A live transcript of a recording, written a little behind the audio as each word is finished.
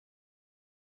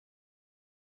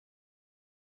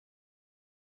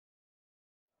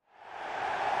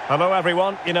Hello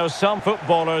everyone. You know, some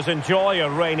footballers enjoy a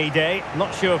rainy day.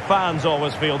 Not sure fans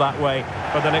always feel that way,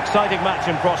 but an exciting match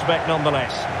in prospect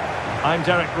nonetheless. I'm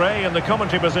Derek Ray in the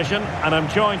commentary position, and I'm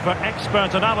joined for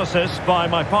expert analysis by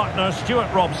my partner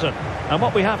Stuart Robson. And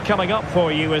what we have coming up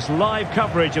for you is live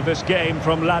coverage of this game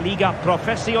from La Liga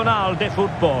Profesional de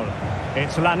Fútbol.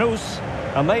 It's Lanús,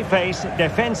 and they face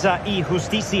Defensa y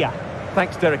Justicia.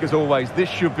 Thanks, Derek, as always. This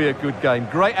should be a good game.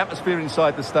 Great atmosphere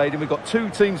inside the stadium. We've got two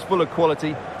teams full of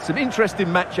quality, some interesting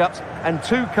matchups, and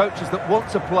two coaches that want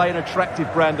to play an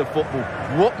attractive brand of football.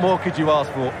 What more could you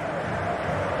ask for?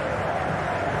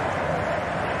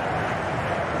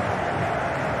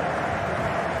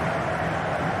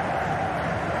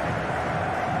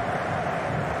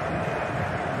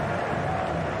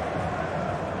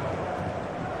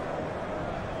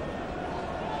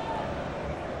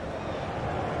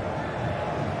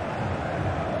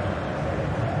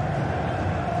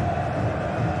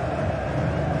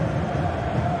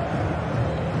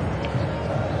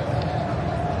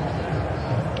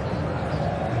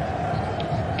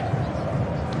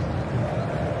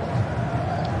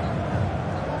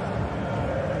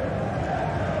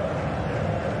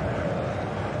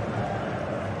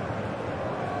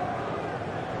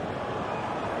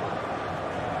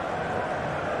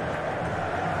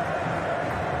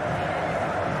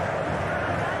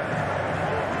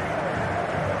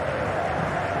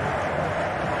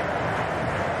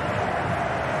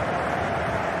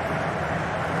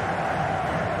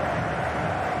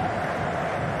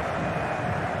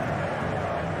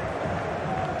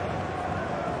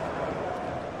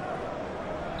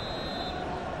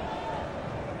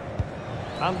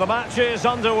 And the match is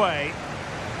underway.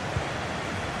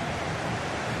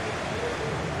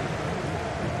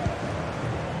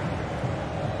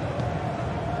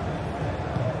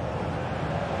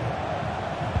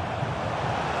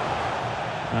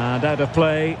 And out of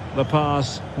play, the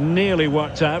pass nearly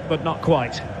worked out, but not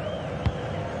quite.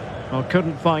 Well,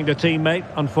 couldn't find a teammate,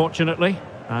 unfortunately,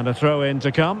 and a throw-in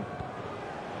to come.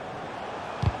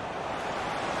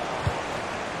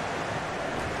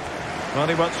 Well,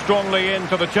 he went strongly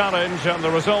into the challenge, and the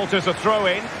result is a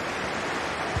throw-in.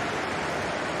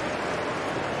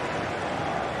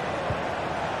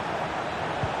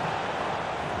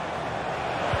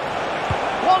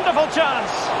 Wonderful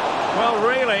chance! Well,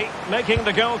 really, making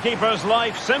the goalkeeper's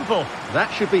life simple.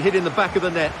 That should be hit in the back of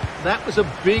the net. That was a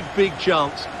big, big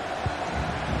chance.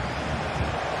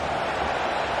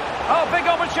 Oh, big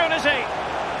opportunity!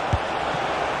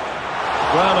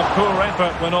 Well, a poor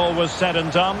effort when all was said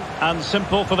and done, and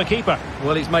simple for the keeper.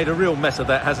 Well, he's made a real mess of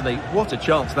that, hasn't he? What a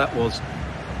chance that was.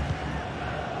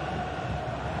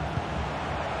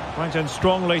 Went in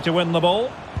strongly to win the ball.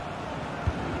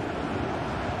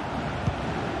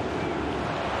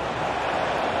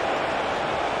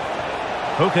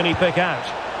 Who can he pick out?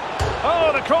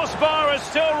 Oh, the crossbar is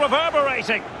still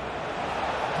reverberating.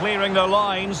 Clearing the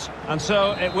lines, and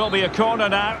so it will be a corner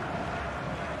now.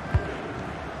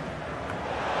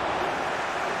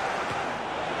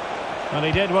 And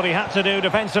he did what he had to do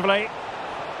defensively.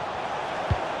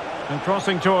 And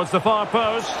crossing towards the far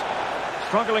post.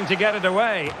 Struggling to get it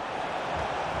away.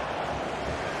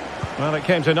 Well, it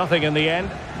came to nothing in the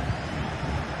end.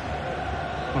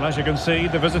 Well, as you can see,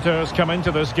 the visitors come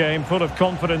into this game full of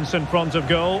confidence in front of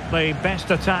goal. The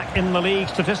best attack in the league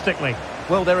statistically.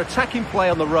 Well, their attacking play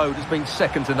on the road has been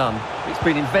second to none. It's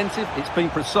been inventive, it's been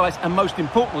precise, and most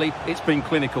importantly, it's been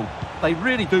clinical. They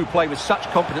really do play with such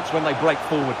confidence when they break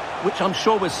forward, which I'm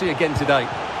sure we'll see again today.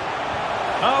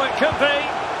 Oh, it could be.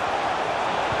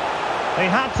 He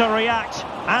had to react,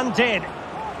 and did.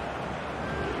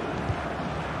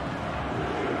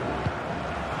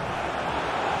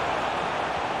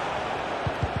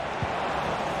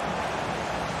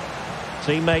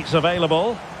 Teammates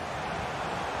available.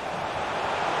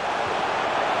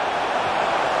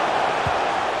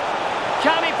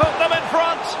 Can he put them in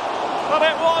front? But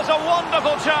it was a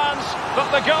wonderful chance, but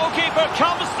the goalkeeper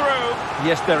comes through.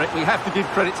 Yes, Derek, we have to give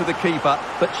credit to the keeper,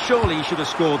 but surely he should have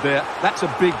scored there. That's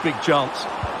a big, big chance.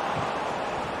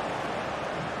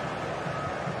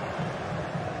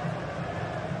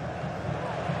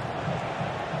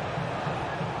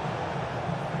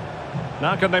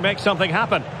 Now can they make something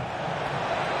happen?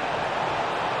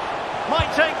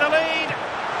 Might take the lead,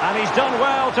 and he's done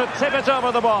well to tip it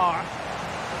over the bar.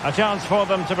 A chance for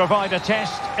them to provide a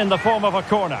test in the form of a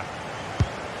corner.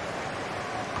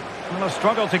 Well, a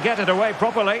struggle to get it away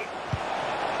properly.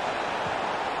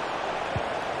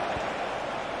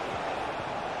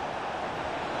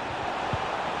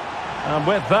 And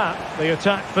with that, the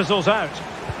attack fizzles out.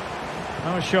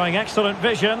 Now showing excellent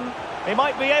vision. He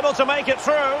might be able to make it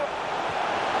through.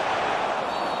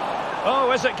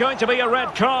 Oh, is it going to be a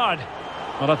red card?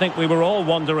 Well, I think we were all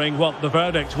wondering what the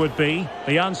verdict would be.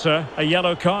 The answer, a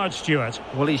yellow card, Stuart.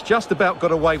 Well, he's just about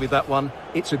got away with that one.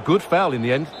 It's a good foul in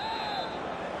the end.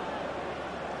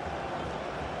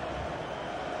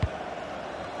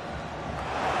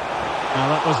 Now,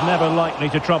 that was never likely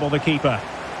to trouble the keeper.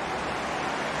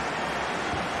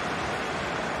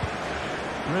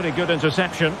 Really good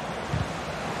interception.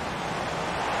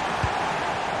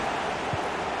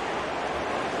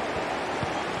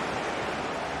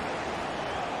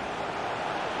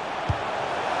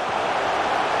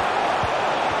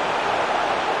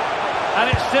 And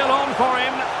it's still on for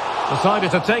him.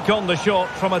 Decided to take on the shot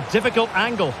from a difficult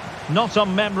angle. Not a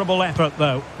memorable effort,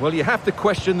 though. Well, you have to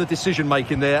question the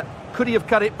decision-making there. Could he have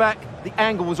cut it back? The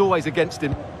angle was always against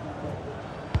him.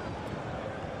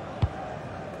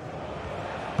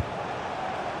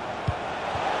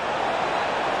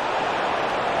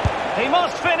 He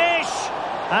must finish!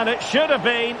 And it should have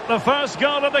been the first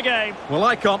goal of the game. Well,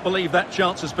 I can't believe that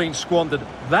chance has been squandered.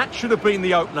 That should have been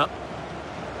the opener.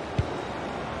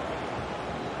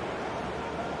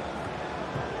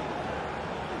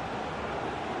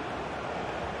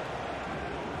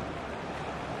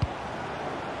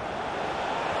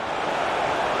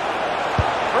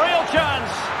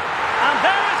 Chance, and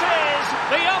there it is,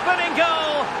 the opening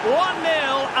goal,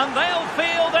 1-0, and they'll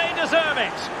feel they deserve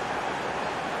it.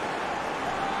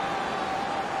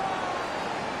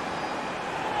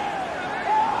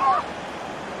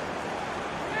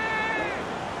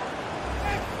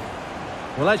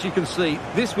 Well, as you can see,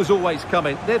 this was always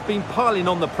coming. They've been piling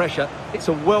on the pressure. It's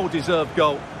a well-deserved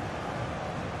goal.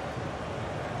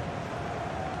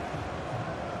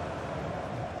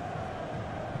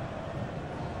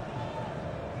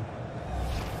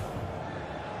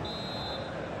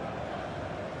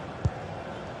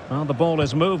 Well, the ball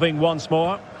is moving once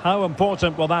more. How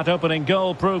important will that opening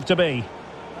goal prove to be?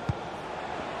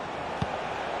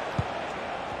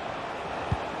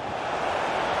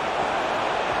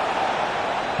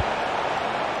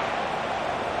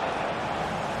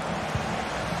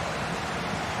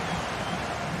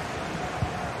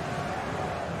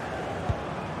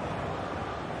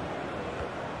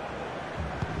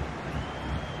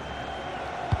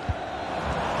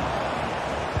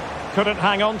 Couldn't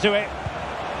hang on to it.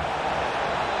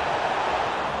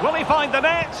 Will he find the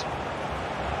net?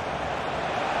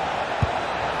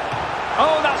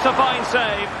 Oh, that's a fine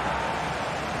save.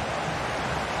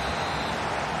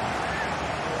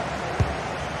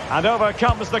 And over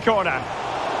comes the corner.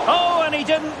 Oh, and he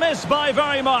didn't miss by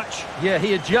very much. Yeah,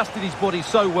 he adjusted his body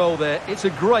so well there. It's a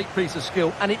great piece of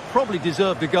skill, and it probably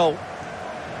deserved a goal.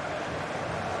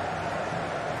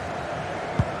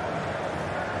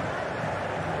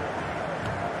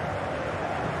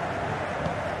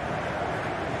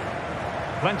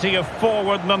 Plenty of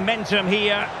forward momentum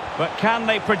here, but can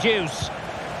they produce?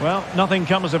 Well, nothing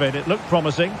comes of it. It looked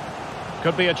promising.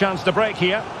 Could be a chance to break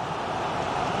here.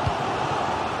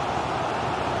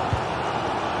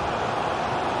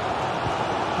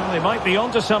 Well, they might be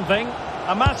onto something.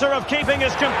 A matter of keeping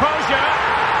his composure.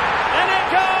 And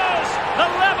it goes! The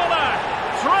leveller!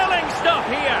 Thrilling stuff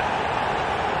here.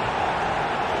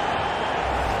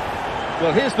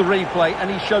 Well, here's the replay,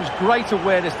 and he shows great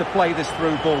awareness to play this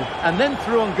through ball. And then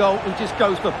through on goal, he just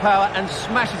goes for power and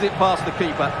smashes it past the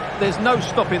keeper. There's no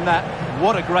stopping that.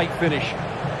 What a great finish.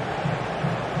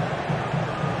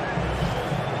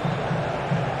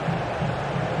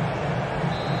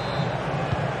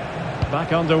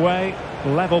 Back underway,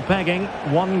 level pegging,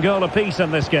 1 goal apiece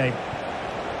in this game.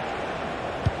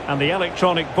 And the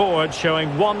electronic board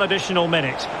showing 1 additional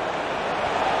minute.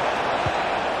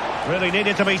 Really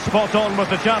needed to be spot on with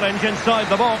the challenge inside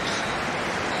the box.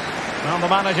 And the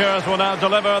managers will now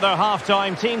deliver their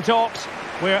half-time team talks.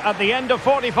 We're at the end of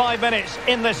 45 minutes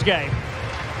in this game.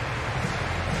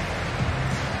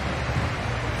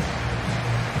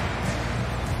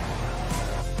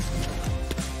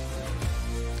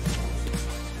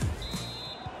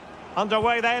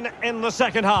 Underway then in the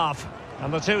second half.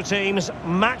 And the two teams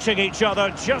matching each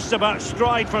other just about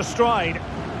stride for stride.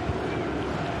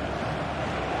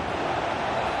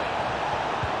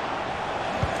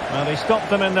 Well, they stopped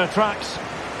them in their tracks.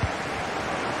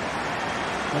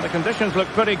 And the conditions look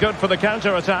pretty good for the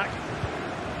counter-attack.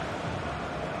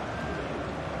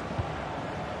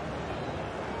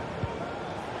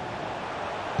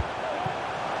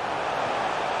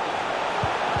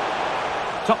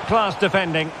 Top-class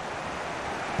defending.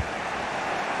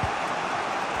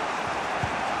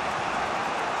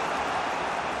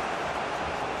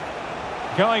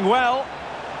 Going well.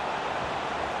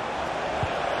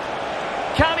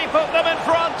 Can he put them in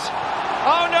front?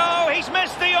 Oh no, he's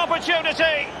missed the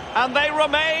opportunity. And they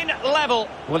remain level.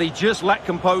 Well, he just lacked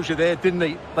composure there, didn't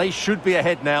he? They should be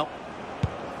ahead now.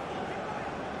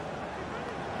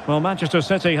 Well, Manchester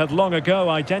City had long ago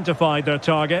identified their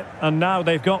target, and now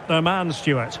they've got their man,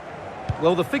 Stuart.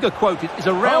 Well, the figure quoted is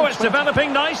around... Oh, it's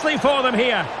developing nicely for them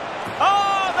here.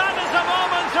 Oh, that is a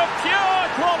moment of pure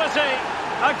quality.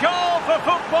 A goal for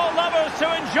football lovers to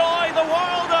enjoy the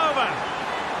world over.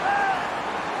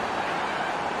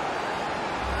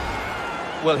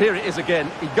 Well, here it is again.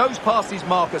 He goes past his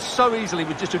marker so easily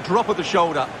with just a drop of the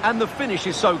shoulder, and the finish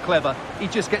is so clever. He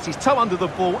just gets his toe under the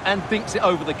ball and dinks it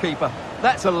over the keeper.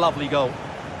 That's a lovely goal.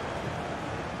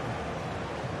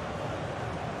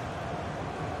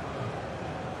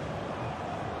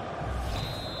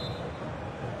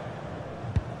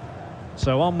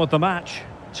 So on with the match.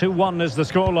 2-1 is the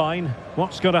scoreline.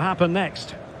 What's going to happen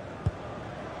next?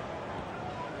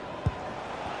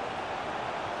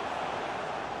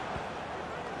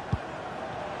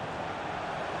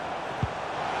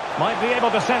 Might be able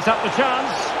to set up the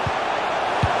chance.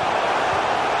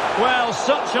 Well,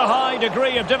 such a high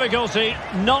degree of difficulty,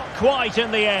 not quite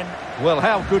in the end. Well,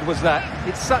 how good was that?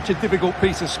 It's such a difficult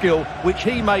piece of skill, which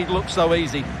he made look so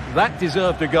easy. That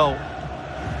deserved a goal.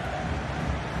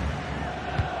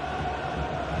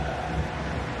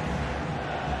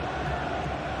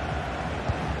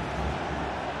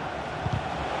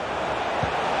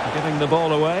 Giving the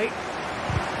ball away.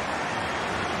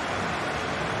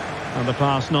 And the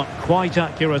pass not quite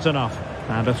accurate enough.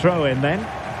 And a throw in then.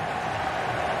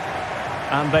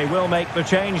 And they will make the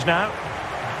change now.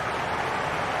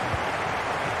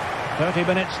 30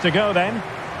 minutes to go then.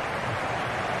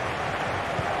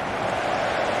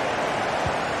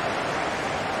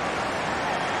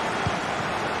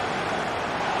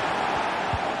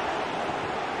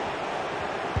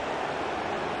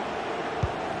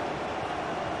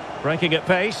 Breaking at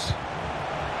pace.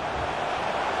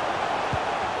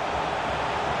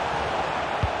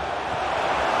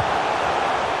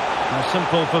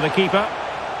 Simple for the keeper.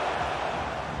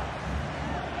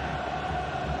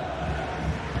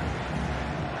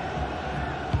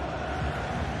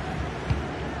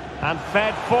 And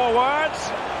fed forwards.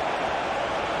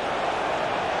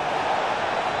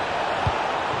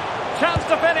 Chance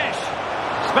to finish.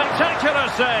 Spectacular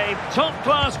save.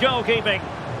 Top-class goalkeeping.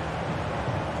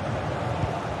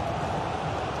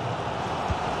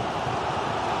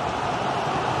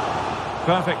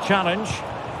 Perfect challenge.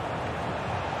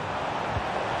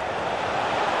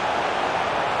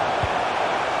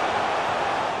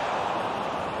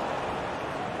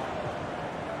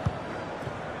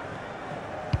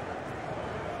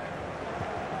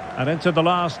 And into the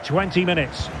last 20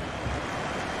 minutes.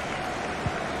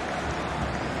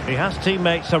 He has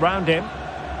teammates around him.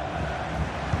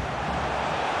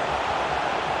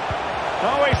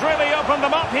 Oh, he's really opened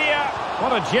them up here.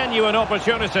 What a genuine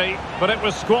opportunity, but it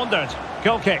was squandered.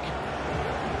 Goal kick.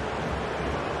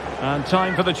 And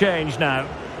time for the change now.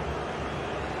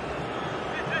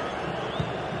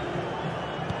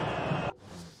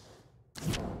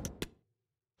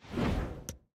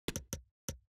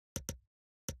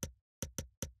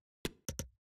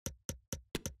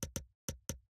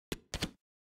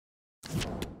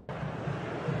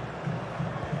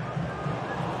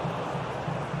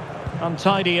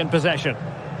 Untidy in possession.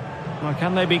 Well,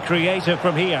 can they be creative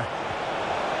from here?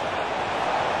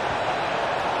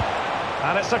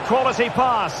 And it's a quality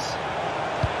pass.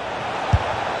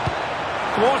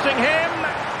 Thwarting him.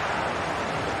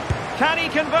 Can he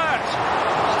convert?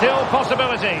 Still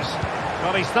possibilities.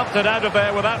 Well, he stuffed it out of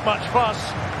there without much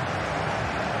fuss.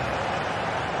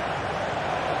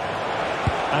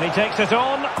 And he takes it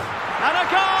on. And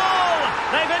a goal!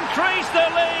 They've increased their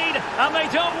lead, and they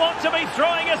don't want to be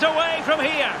throwing it away from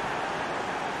here.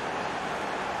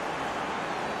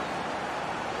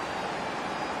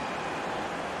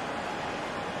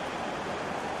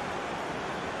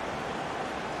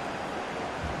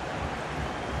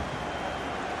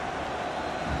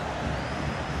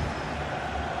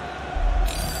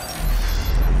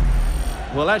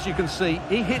 Well, as you can see,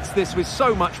 he hits this with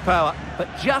so much power, but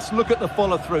just look at the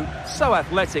follow-through. So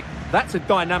athletic. That's a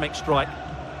dynamic strike.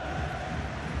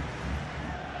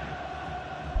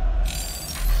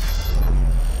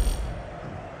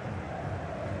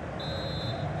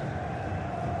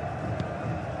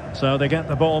 So they get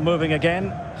the ball moving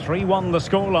again. 3-1 the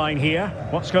scoreline here.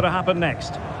 What's going to happen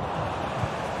next?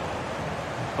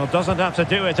 Well, doesn't have to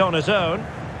do it on his own.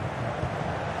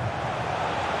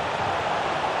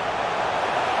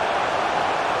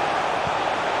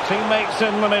 Teammates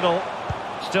in the middle.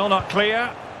 Still not clear.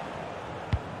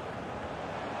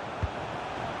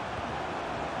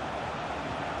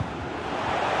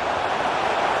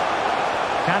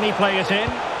 Can he play it in?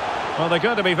 Well, they're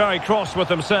going to be very cross with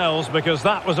themselves because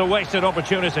that was a wasted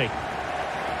opportunity.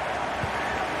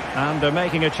 And they're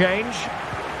making a change.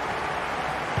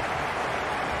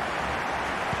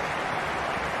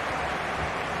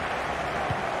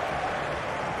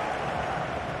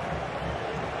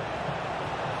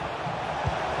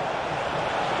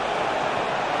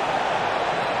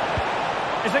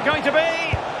 Is it going to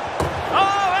be?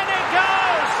 Oh, and it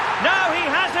goes! Now he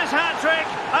has his hat-trick.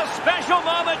 A special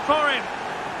moment for him.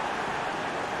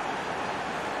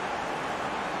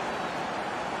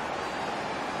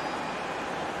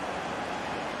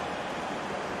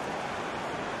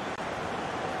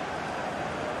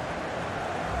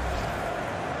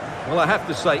 Well, I have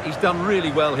to say, he's done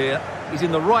really well here. He's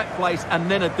in the right place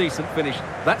and then a decent finish.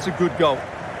 That's a good goal.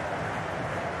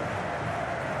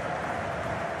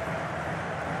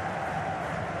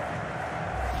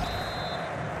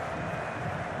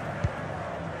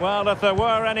 Well, if there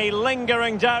were any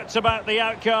lingering doubts about the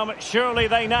outcome, surely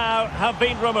they now have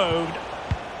been removed.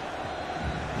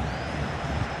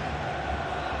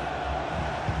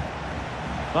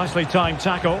 Nicely timed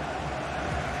tackle.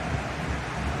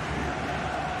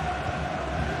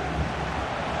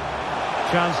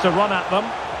 Chance to run at them.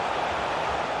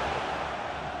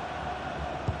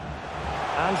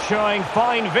 And showing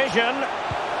fine vision.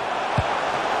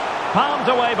 Palmed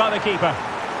away by the keeper.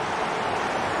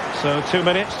 So 2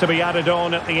 minutes to be added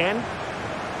on at the end.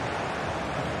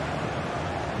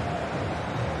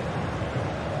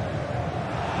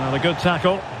 Another good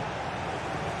tackle.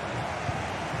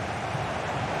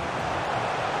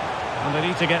 And they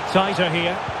need to get tighter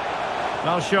here.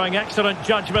 Now showing excellent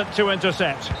judgment to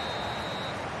intercept.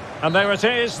 And there it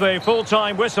is, the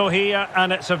full-time whistle here,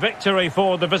 and it's a victory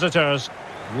for the visitors.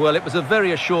 Well, it was a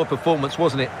very assured performance,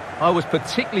 wasn't it? I was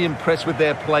particularly impressed with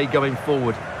their play going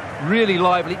forward. Really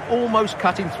lively, almost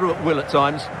cutting through at will at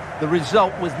times. The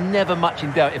result was never much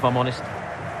in doubt, if I'm honest.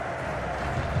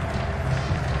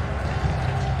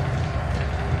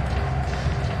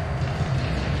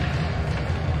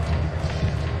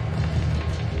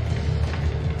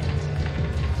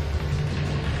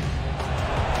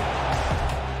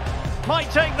 Might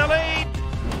take the lead.